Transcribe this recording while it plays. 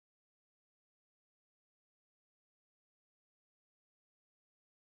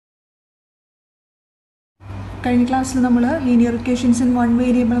കഴിഞ്ഞ ക്ലാസ്സിൽ നമ്മൾ linear equations in one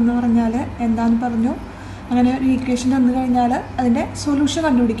variable എന്ന് പറഞ്ഞാൽ എന്താണെന്ന് പറഞ്ഞു. അങ്ങനെ ഒരു ഇക്വേഷൻ തന്നു കഴിഞ്ഞാൽ അതിൻ്റെ സൊല്യൂഷൻ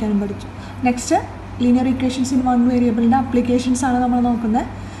കണ്ടുപിടിക്കാനും പഠിച്ചു. Next linear equations in one വേരിയബിളിൻ്റെ applications ആണ് നമ്മൾ നോക്കുന്നത്.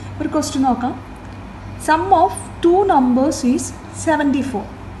 ഒരു ക്വസ്റ്റ്യൻ നോക്കാം. Some of two numbers is 74.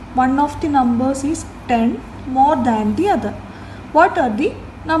 One of the numbers is 10 more than the other. What are the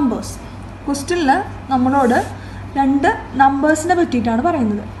numbers? ക്വസ്റ്റ്യനിൽ നമ്മളോട് രണ്ട് നമ്പേഴ്സിനെ പറ്റിയിട്ടാണ്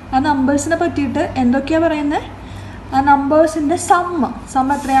പറയുന്നത്. ആ നമ്പേഴ്സിനെ പറ്റിയിട്ട് എന്തൊക്കെയാണ് പറയുന്നത്? ആ നമ്പേഴ്സിൻ്റെ സം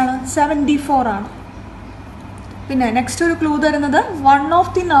എത്രയാണ്? 74 ആണ്. പിന്നെ നെക്സ്റ്റ് ഒരു ക്ലൂ തരുന്നത് one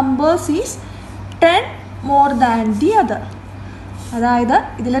of the numbers is 10 more than the other. അതായത്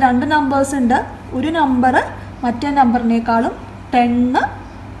ഇതിൽ രണ്ട് നമ്പേഴ്സ് ഉണ്ട്. ഒരു നമ്പർ മറ്റേ നമ്പറിനേക്കാളും 10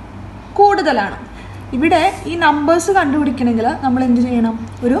 കൂടുതലാണ്. ഇവിടെ ഈ നമ്പേഴ്സ് കണ്ടുപിടിക്കണമെങ്കിൽ നമ്മൾ എന്ത് ചെയ്യണം?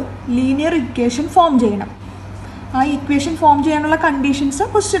 ഒരു ലീനിയർ ഇക്വേഷൻ ഫോം ചെയ്യണം. ആ ഇക്വേഷൻ ഫോം ചെയ്യാനുള്ള കണ്ടീഷൻസ്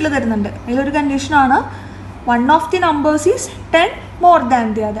ക്വസ്റ്റ്യനിൽ തരുന്നുണ്ട്. അതിലൊരു കണ്ടീഷനാണ് one of the numbers is 10 more than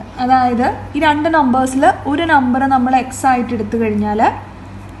the other. അതായത് ഈ രണ്ട് നമ്പേഴ്സിൽ ഒരു നമ്പർ നമ്മൾ എക്സ് ആയിട്ട് എടുത്തു കഴിഞ്ഞാൽ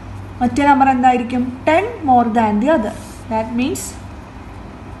മറ്റേ നമ്പർ എന്തായിരിക്കും? 10 more than the other. That means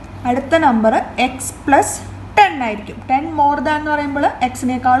അടുത്ത നമ്പർ എക്സ് പ്ലസ് 10 ആയിരിക്കും. 10 മോർ ദാൻ എന്ന് പറയുമ്പോൾ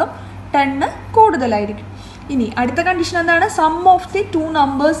എക്സിനേക്കാളും 10 കൂടുതലായിരിക്കും. ഇനി അടുത്ത കണ്ടീഷൻ എന്താണ്? Some of the two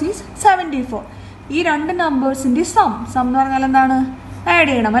numbers is 74. ഈ രണ്ട് നമ്പേഴ്സിൻ്റെ സം എന്ന് പറഞ്ഞാൽ എന്താണ്? ആഡ്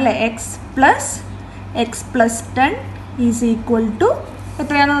ചെയ്യണം അല്ലേ? X plus 10 is equal to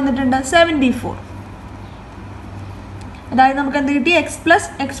എത്രയാണ് തന്നിട്ടുണ്ട്? 74. അതായത് നമുക്ക് എന്ത് കിട്ടി? X plus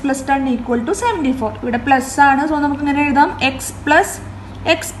 10 equal to 74. ഇവിടെ പ്ലസ് ആണ്. സോ നമുക്ക് ഇങ്ങനെ എഴുതാം X plus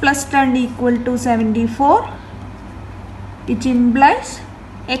 10 equal to 74. It implies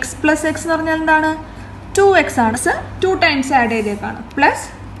X plus X എന്ന് പറഞ്ഞാൽ എന്താണ്? 2x ആണ്. 2 times add ചെയ്തേക്കാണ്. Plus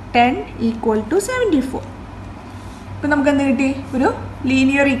 10 equal to 74. ഇപ്പം നമുക്ക് എന്ത് കിട്ടി? ഒരു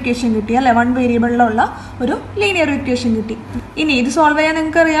ലീനിയർ ഇക്വേഷൻ കിട്ടി അല്ലേ? വൺ വേരിയബിളിലുള്ള ഒരു ലീനിയർ ഇക്വേഷൻ കിട്ടി. ഇനി ഇത് സോൾവ് ചെയ്യാൻ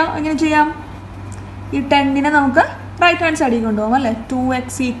നിങ്ങൾക്ക് അറിയാം. എങ്ങനെ ചെയ്യാം? ഈ 10നെ നമുക്ക് റൈറ്റ് ഹാൻഡ് സൈഡിൽ കൊണ്ടുപോകാം അല്ലേ? 2x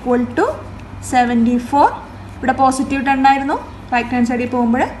equal to 74. ഇവിടെ പോസിറ്റീവ് 10 ആയിരുന്നു. റൈറ്റ് ഹാൻഡ് സൈഡിൽ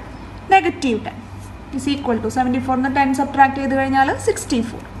പോകുമ്പോൾ negative 10 is equal to 74 10 subtract ചെയ്ത് കഴിഞ്ഞാൽ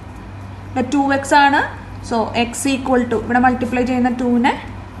 64. ഇവിടെ 2x ആണ്. സോ എക്സ് ഈക്വൽ ടു ഇവിടെ മൾട്ടിപ്ലൈ ചെയ്യുന്ന 2നെ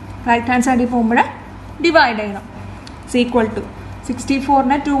റൈറ്റ് ഹാൻഡ് സൈഡിൽ പോകുമ്പോൾ ഡിവൈഡ് ചെയ്യണം. ഇസ് ഈക്വൽ ടു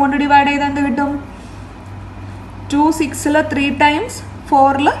 64നെ 2 കൊണ്ട് ഡിവൈഡ് ചെയ്താൽ എന്ത് കിട്ടും? 2 6ൽ 3 ടൈംസ്,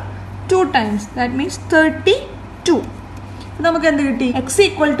 4ൽ 2 ടൈംസ്. That means 32. അപ്പോൾ നമുക്ക് എന്ത് കിട്ടി? എക്സ്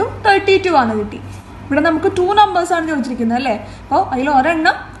ഈക്വൽ ടു 32 ആണ് കിട്ടി. ഇവിടെ നമുക്ക് 2 നമ്പേഴ്സാണ് ചോദിച്ചിരിക്കുന്നത് അല്ലേ? അപ്പോൾ അതിൽ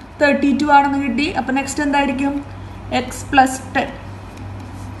ഒരെണ്ണം 32 ആണെന്ന് കിട്ടി. അപ്പോൾ നെക്സ്റ്റ് എന്തായിരിക്കും? X plus 10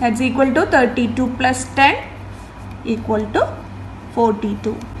 that's equal to 32 plus 10 equal to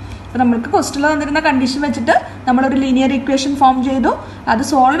 42. അപ്പോൾ നമുക്ക് ക്വസ്റ്റ്യനിൽ തന്നിരുന്ന കണ്ടീഷൻ വെച്ചിട്ട് നമ്മളൊരു ലീനിയർ ഇക്വേഷൻ ഫോം ചെയ്തു. അത്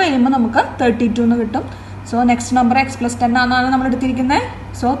സോൾവ് ചെയ്യുമ്പോൾ നമുക്ക് 32 എന്ന് കിട്ടും. So next number X plus 10 ആണെന്നാണ് നമ്മൾ എടുത്തിരിക്കുന്നത്.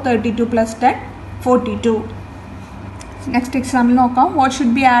 So 32 plus 10 42. നെക്സ്റ്റ് എക്സാമ്പിൾ നോക്കാം. What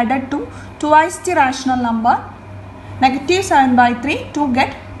should be added to twice the rational number -7/3 to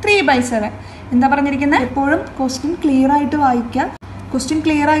get 3/7? എന്താ പറഞ്ഞിരിക്കുന്നത്? എപ്പോഴും ക്വസ്റ്റ്യൻ ക്ലിയർ ആയിട്ട് വായിക്കുക. ക്വസ്റ്റ്യൻ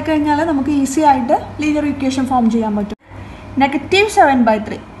ക്ലിയർ ആയി കഴിഞ്ഞാൽ നമുക്ക് ഈസി ആയിട്ട് ലീനിയർ ഇക്വേഷൻ ഫോം ചെയ്യാൻ പറ്റും.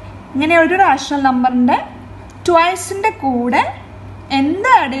 -7/3 ഇങ്ങനെ ഒരു റാഷണൽ നമ്പറിൻ്റെ ട്വൈസിൻ്റെ കൂടെ എന്ത്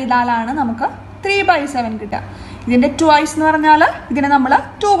ആഡ് ചെയ്താലാണ് നമുക്ക് 3/7 കിട്ടുക? ഇതിൻ്റെ ട്വൈസ് എന്ന് പറഞ്ഞാൽ ഇതിനെ നമ്മൾ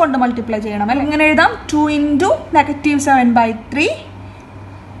 2 കൊണ്ട് മൾട്ടിപ്ലൈ ചെയ്യണം അല്ലേ? ഇങ്ങനെ എഴുതാം 2 × -7/3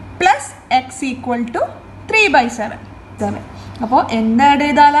 പ്ലസ് എക്സ് ഈക്വൽ ടു 3/7. അപ്പോൾ എന്ത് ആഡ്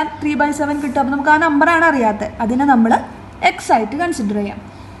ചെയ്താലാണ് 3/7 കിട്ടുക? അപ്പോൾ നമുക്ക് ആ നമ്പറാണ് അറിയാത്തത്. അതിനെ നമ്മൾ എക്സ് ആയിട്ട് കൺസിഡർ ചെയ്യാം.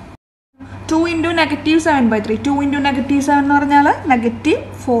 2 × -7/3. 2 × -7 എന്ന് പറഞ്ഞാൽ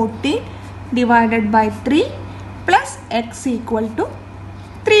 -14 divided by 3 plus X equal to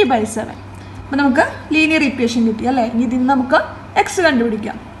 3/7. അപ്പോൾ നമുക്ക് ലീനിയർ ഇക്വേഷൻ കിട്ടി അല്ലേ? ഇനി ഇതിന് നമുക്ക് എക്സ്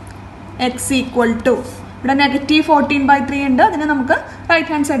കണ്ടുപിടിക്കാം. എക്സ് ഈക്വൽ ടു ഇവിടെ -14/3 ഉണ്ട്. അതിനെ നമുക്ക്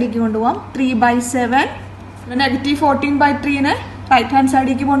റൈറ്റ് ഹാൻഡ് സൈഡിലേക്ക് കൊണ്ടുപോകാം. 3/7. -14/3നെ റൈറ്റ് ഹാൻഡ്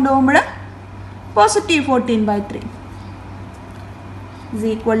സൈഡിലേക്ക് കൊണ്ടുപോകുമ്പോൾ +14/3 is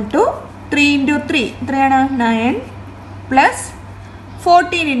equal to 3 × 3 എത്രയാണ്? 9 പ്ലസ്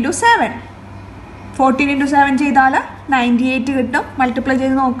 14 × 7. 14 × 7 ചെയ്താൽ 98 കിട്ടും. മൾട്ടിപ്ലൈ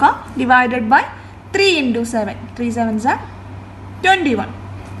ചെയ്ത് നോക്കാം. Divided by 3 × 7. 3 7s are 21.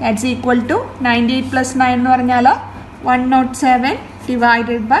 That's equal to 98 plus 9 എന്ന് പറഞ്ഞാൽ 107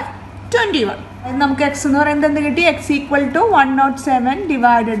 ഡിവൈഡഡ് ബൈ 21. നമുക്ക് എക്സ് എന്ന് പറയുന്നത് എന്ത് കിട്ടി? X equal to 107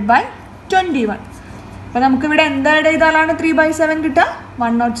 divided by 21. അപ്പോൾ നമുക്കിവിടെ എന്ത് ആഡ് ചെയ്താലാണ് 3/7 കിട്ടുക?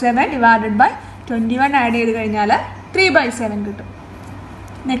 107 ഡിവൈഡഡ് ബൈ 21 ആഡ് ചെയ്ത് കഴിഞ്ഞാൽ 3/7 കിട്ടും.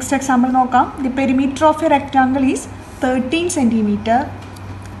 നെക്സ്റ്റ് എക്സാമ്പിൾ നോക്കാം. The perimeter of A rectangle is 13 cm.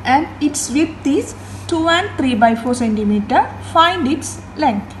 and its width is 2 and 3/4 centimeter. Find its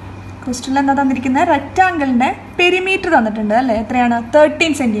length. ക്വസ്റ്റ്യനിൽ എന്താ തന്നിരിക്കുന്നത്? റെക്റ്റാങ്കിളിൻ്റെ പെരിമീറ്റർ തന്നിട്ടുണ്ട് അല്ലേ, എത്രയാണ്?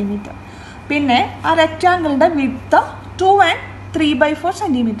 13 സെൻറ്റിമീറ്റർ. പിന്നെ ആ റെക്റ്റാങ്കിളിൻ്റെ വിഡ്ത്ത് 2 and 3/4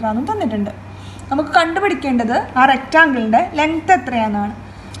 സെൻറ്റിമീറ്റർ ആണെന്ന് തന്നിട്ടുണ്ട്. നമുക്ക് കണ്ടുപിടിക്കേണ്ടത് ആ റെക്റ്റാങ്കിളിൻ്റെ ലെങ്ത് എത്രയാണെന്നാണ്.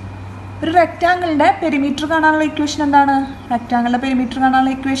 ഒരു റെക്റ്റാങ്കിളിൻ്റെ പെരിമീറ്റർ കാണാനുള്ള ഇക്വേഷൻ എന്താണ്? റെക്റ്റാങ്കിളിൻ്റെ പെരിമീറ്റർ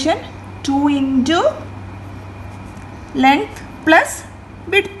കാണാനുള്ള equation 2 into length plus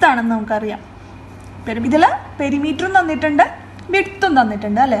width ആണെന്ന് നമുക്കറിയാം. ഇതിൽ പെരിമീറ്ററും തന്നിട്ടുണ്ട്, വിഡ്ത്തും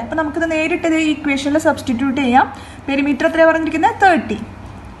തന്നിട്ടുണ്ട് അല്ലേ. അപ്പോൾ നമുക്കിത് നേരിട്ട് ഈ ഇക്വേഷനിൽ സബ്സ്റ്റിറ്റ്യൂട്ട് ചെയ്യാം. പെരിമീറ്റർ എത്രയാണ് പറഞ്ഞിരിക്കുന്നത്? 30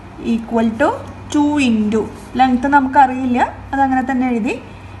 ഈക്വൽ ടു 2 ഇൻറ്റു ലെങ്ത്ത് നമുക്കറിയില്ല, അതങ്ങനെ തന്നെ എഴുതി,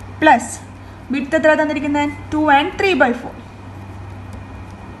 പ്ലസ് വിഡ്ത്ത് എത്ര തന്നിരിക്കുന്നത്? 2 and 3/4.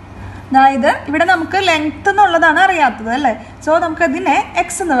 അതായത് ഇവിടെ നമുക്ക് ലെങ്ത്ത് എന്നുള്ളതാണ് അറിയാത്തത് അല്ലേ. സോ നമുക്കതിനെ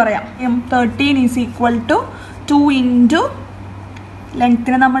എക്സ് എന്ന് പറയാം. 13 ഈസ് ഈക്വൽ ടു 2 ഇൻറ്റു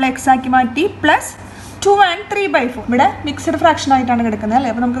ലെങ്ത്തിനെ നമ്മൾ എക്സ് ആക്കി മാറ്റി, പ്ലസ് 2 and 3/4. ഇവിടെ മിക്സഡ് ഫ്രാക്ഷൻ ആയിട്ടാണ് കിടക്കുന്നത് അല്ലേ.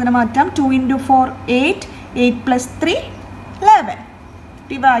 അപ്പോൾ നമുക്കിതിനെ മാറ്റാം. 2 into 4 8, 8 plus 3 11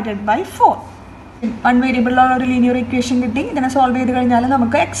 ഡിവൈഡഡ് ബൈ 4. 1 വേരിയബിളിലുള്ള ഒരു ലീനിയർ ഇക്വേഷൻ കിട്ടി. ഇതിനെ സോൾവ് ചെയ്ത് കഴിഞ്ഞാൽ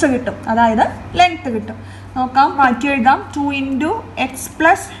നമുക്ക് എക്സ് കിട്ടും, അതായത് ലെങ്ത്ത് കിട്ടും. നോക്കാം, മാറ്റി എഴുതാം. 2 into x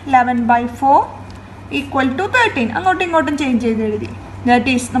plus 11/4 equal to 13. അങ്ങോട്ടും ഇങ്ങോട്ടും ചേഞ്ച് ചെയ്ത് എഴുതി. ദാറ്റ്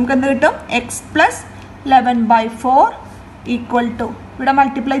ഈസ് നമുക്ക് എന്ത് കിട്ടും? എക്സ് പ്ലസ് 11/4 ഈക്വൽ ടു, ഇവിടെ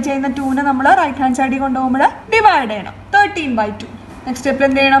മൾട്ടിപ്ലൈ ചെയ്യുന്ന 2നെ നമ്മൾ റൈറ്റ് ഹാൻഡ് സൈഡിൽ കൊണ്ടുപോകുമ്പോൾ ഡിവൈഡ് ചെയ്യണം, 13/2. നെക്സ്റ്റ് സ്റ്റെപ്പിൽ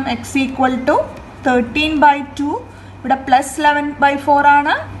എന്ത് ചെയ്യണം? X equal to 13/2. ഇവിടെ പ്ലസ് 11/4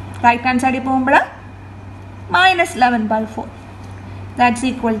 ആണ്, റൈറ്റ് ഹാൻഡ് സൈഡിൽ പോകുമ്പോൾ minus 11/4. That's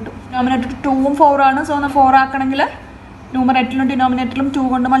equal to, denominator 2ഉം 4 ആണ്. സോ 4 ആക്കണമെങ്കിൽ ന്യൂമറേറ്ററിലും ഡിനോമിനേറ്ററിലും 2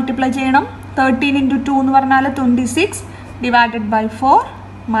 കൊണ്ട് മൾട്ടിപ്ലൈ ചെയ്യണം. 13 into 2 എന്ന് പറഞ്ഞാൽ 26 ഡിവൈഡഡ് ബൈ 4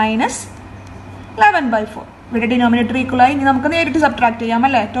 മൈനസ് 11/4. ഇവിടെ ഡിനോമിനേറ്റർ ഈക്വലായി. ഇനി നമുക്ക് നേരിട്ട് സബ്ട്രാക്ട് ചെയ്യാം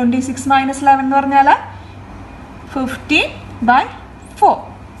അല്ലേ. 26 മൈനസ് 11 എന്ന് പറഞ്ഞാൽ 15/4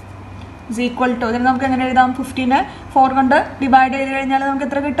 ഇസ് ഈക്വൽ ടു, ഇതിന് നമുക്ക് എങ്ങനെ എഴുതാം? 15നെ 4 കൊണ്ട് ഡിവൈഡ് ചെയ്ത് കഴിഞ്ഞാൽ നമുക്ക്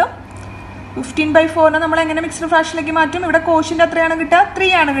എത്ര കിട്ടും? 15/4നെ നമ്മൾ എങ്ങനെ മിക്സ്ഡ് ഫ്രാക്ഷനിലേക്ക് മാറ്റും? ഇവിടെ കോഷ്യൻ്റ് എത്രയാണ് കിട്ടുക?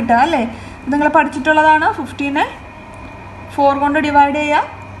 3 ആണ് കിട്ടുക അല്ലേ. ഇത് നിങ്ങൾ പഠിച്ചിട്ടുള്ളതാണ്. 15നെ 4 കൊണ്ട് ഡിവൈഡ് ചെയ്യുക,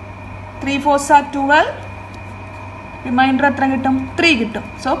 3 4s are 12, റിമൈൻഡർ എത്ര കിട്ടും? 3 കിട്ടും.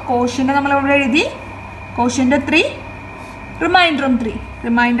 സോ കോഷ്യൻ്റ് നമ്മളിവിടെ എഴുതി, quotient 3, റിമൈൻഡറും 3,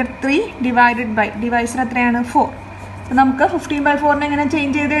 reminder 3 divided by divisor എത്രയാണ്? 4. അപ്പോൾ നമുക്ക് 15/4നെ എങ്ങനെ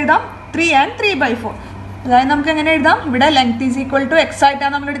ചേഞ്ച് ചെയ്ത് എഴുതാം? 3 and 3/4. അതായത് നമുക്ക് എങ്ങനെ എഴുതാം? ഇവിടെ length is equal to X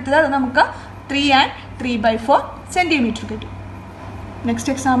ആയിട്ടാണ് നമ്മൾ എടുത്തത്, അത് നമുക്ക് 3 and 3/4 സെൻറ്റിമീറ്റർ കിട്ടും.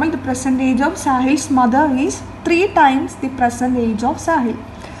 Next example, the present age of സാഹിൽസ് mother is 3 times the present age of Sahil.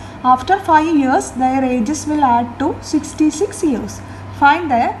 After 5 years their ages will add to 66 years. Find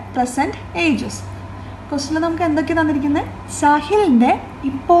their present ages. ക്വസ്റ്റ്യനിൽ നമുക്ക് എന്തൊക്കെ തന്നിരിക്കുന്നത്? സാഹിലിൻ്റെ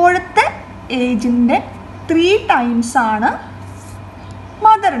ഇപ്പോഴത്തെ ഏജിൻ്റെ 3 times ആണ്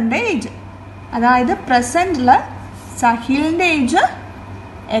മദറിൻ്റെ ഏജ്. അതായത് പ്രസൻറ്റിൽ സാഹിലിൻ്റെ ഏജ്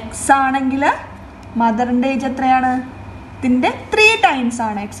എക്സ് ആണെങ്കിൽ മദറിൻ്റെ age എത്രയാണ്? ഇതിൻ്റെ 3 times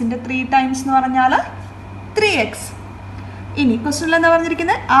ആണ്. എക്സിൻ്റെ 3 times എന്ന് പറഞ്ഞാൽ 3x. ഇനി ക്വസ്റ്റ്യനിൽ എന്താ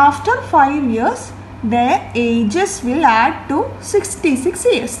പറഞ്ഞിരിക്കുന്നത്? After 5 years their ages will add to 66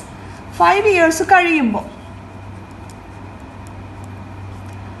 years. 5 years കഴിയുമ്പോൾ,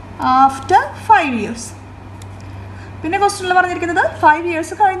 ആഫ്റ്റർ 5 years. പിന്നെ ക്വസ്റ്റ്യനിൽ പറഞ്ഞിരിക്കുന്നത് 5 years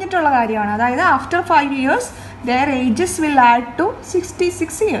കഴിഞ്ഞിട്ടുള്ള കാര്യമാണ്. അതായത് after 5 years their ages will add to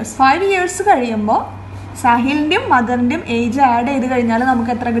 66 years. 5 years കഴിയുമ്പോൾ സാഹിലിൻ്റെയും മദറിൻ്റെയും ഏജ് ആഡ് ചെയ്ത് കഴിഞ്ഞാൽ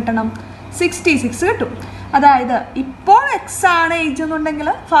നമുക്ക് എത്ര കിട്ടണം? 66 കിട്ടും. അതായത് ഇപ്പോൾ എക്സ് ആണ് ഏജ് എന്നുണ്ടെങ്കിൽ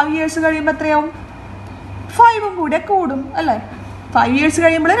 5 years കഴിയുമ്പോൾ എത്രയാവും? 5ഉം കൂടെ കൂടും അല്ലേ. 5 years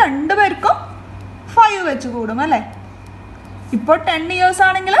കഴിയുമ്പോൾ 2 പേർക്കും 5 വെച്ച് കൂടും അല്ലേ. ഇപ്പോൾ 10 years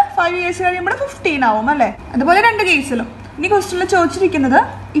ആണെങ്കിൽ 5 years കഴിയുമ്പോൾ 15 ആവും അല്ലേ. അതുപോലെ 2 കേസിലും. ഇനി ക്വസ്റ്റ്യനിൽ ചോദിച്ചിരിക്കുന്നത്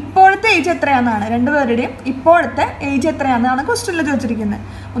ഇപ്പോഴത്തെ ഏജ് എത്രയാണെന്നാണ്. 2 പേരുടെയും ഇപ്പോഴത്തെ ഏജ് എത്രയാണെന്നാണ് ക്വസ്റ്റ്യനിൽ ചോദിച്ചിരിക്കുന്നത്.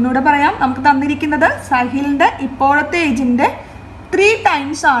 ഒന്നുകൂടെ പറയാം, നമുക്ക് തന്നിരിക്കുന്നത് സാഹിലിൻ്റെ ഇപ്പോഴത്തെ ഏജിൻ്റെ 3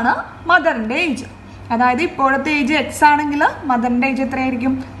 times ആണ് മദറിൻ്റെ ഏജ്. അതായത് ഇപ്പോഴത്തെ ഏജ് എക്സ് ആണെങ്കിൽ മദറിൻ്റെ ഏജ്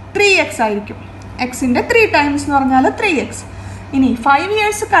എത്രയായിരിക്കും? 3x ആയിരിക്കും. എക്സിൻ്റെ 3 times എന്ന് പറഞ്ഞാൽ 3x. ഇനി 5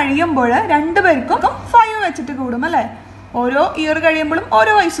 years കഴിയുമ്പോൾ 2 പേർക്കും 5 വെച്ചിട്ട് കൂടും അല്ലേ. ഓരോ ഇയർ കഴിയുമ്പോഴും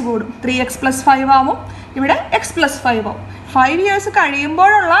ഓരോ വയസ്സ് കൂടും. 3x + 5 ആവും, ഇവിടെ x + 5 ആവും. 5 years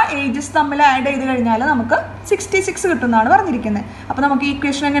കഴിയുമ്പോഴുള്ള ഏജസ് തമ്മിൽ ആഡ് ചെയ്ത് കഴിഞ്ഞാൽ നമുക്ക് 66 കിട്ടുമെന്നാണ് പറഞ്ഞിരിക്കുന്നത്. അപ്പോൾ നമുക്ക് ഈ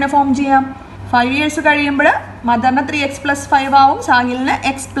ഇക്വേഷൻ എങ്ങനെ ഫോം ചെയ്യാം? 5 years കഴിയുമ്പോൾ മദറിന് 3x + 5 ആവും, സാഹിലിന്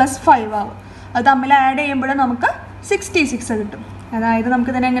x + 5 ആവും. അത് തമ്മിൽ ആഡ് ചെയ്യുമ്പോൾ നമുക്ക് 66 കിട്ടും. അതായത്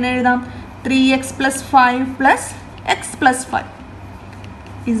നമുക്കിതിനെ എങ്ങനെ എഴുതാം? 3x + 5 + x + 5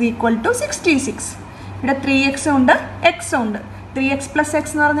 = 66. ഇവിടെ 3x ഉണ്ട്, x ഉണ്ട്. 3x plus x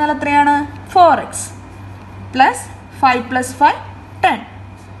എന്ന് പറഞ്ഞാൽ എത്രയാണ് 4x plus 5 plus 5 10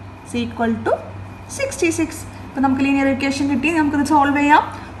 is equal to 66. ഇപ്പോൾ നമുക്ക് ലീനിയർ ഇക്വേഷൻ കിട്ടി. നമുക്കിത് സോൾവ് ചെയ്യാം.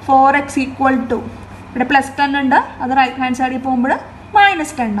 4x ഈക്വൽ ടു ഇവിടെ പ്ലസ് 10 ഉണ്ട്, അത് റൈറ്റ് ഹാൻഡ് സൈഡിൽ പോകുമ്പോൾ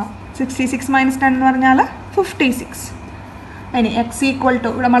മൈനസ് 10 ആവും. 66 മൈനസ് 10 എന്ന് പറഞ്ഞാൽ 56. ഇനി എക്സ് ഈക്വൽ ടു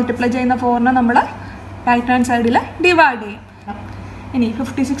ഇവിടെ മൾട്ടിപ്ലൈ ചെയ്യുന്ന 4നെ നമ്മൾ റൈറ്റ് ഹാൻഡ് സൈഡിൽ ഡിവൈഡ് ചെയ്യും. ഇനി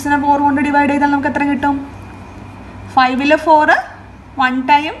 56നെ 4 കൊണ്ട് ഡിവൈഡ് ചെയ്താൽ നമുക്ക് എത്ര കിട്ടും? 5ൽ 4 1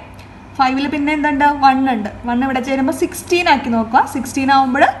 ടൈം, 5ൽ പിന്നെ എന്തുണ്ട് 1 ഉണ്ട്. 1 ഇവിടെ ചേരുമ്പോൾ 16 ആക്കി നോക്കുക. 16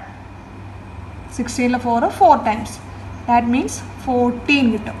 ആകുമ്പോൾ 16ൽ 4 ടൈംസ്, ദാറ്റ് മീൻസ് 14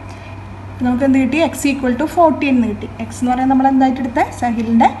 കിട്ടും. നമുക്ക് എന്ത് കിട്ടി? എക്സ് ഈക്വൽ ടു 14 എന്ന് കിട്ടി. എക്സ് എന്ന് പറയുന്നത് നമ്മൾ എന്തായിട്ട് എടുത്തത്?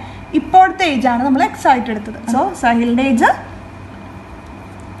 സഹിലിൻ്റെ ഇപ്പോഴത്തെ ഏജാണ് നമ്മൾ എക്സ് ആയിട്ട് എടുത്തത്. സോ സഹിലിൻ്റെ ഏജ്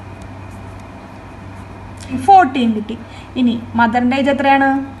 14 കിട്ടി. ഇനി മദറിൻ്റെ ഏജ് എത്രയാണ്?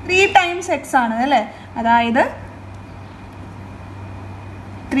 3 ടൈംസ് എക്സ് ആണ് അല്ലേ? അതായത്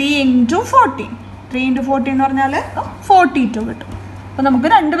 3 × 14. 3 × 14 എന്ന് പറഞ്ഞാൽ 42 കിട്ടും. അപ്പോൾ നമുക്ക്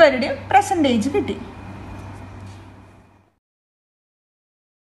രണ്ടുപേരുടെയും പ്രസൻറ്റേജ് കിട്ടി.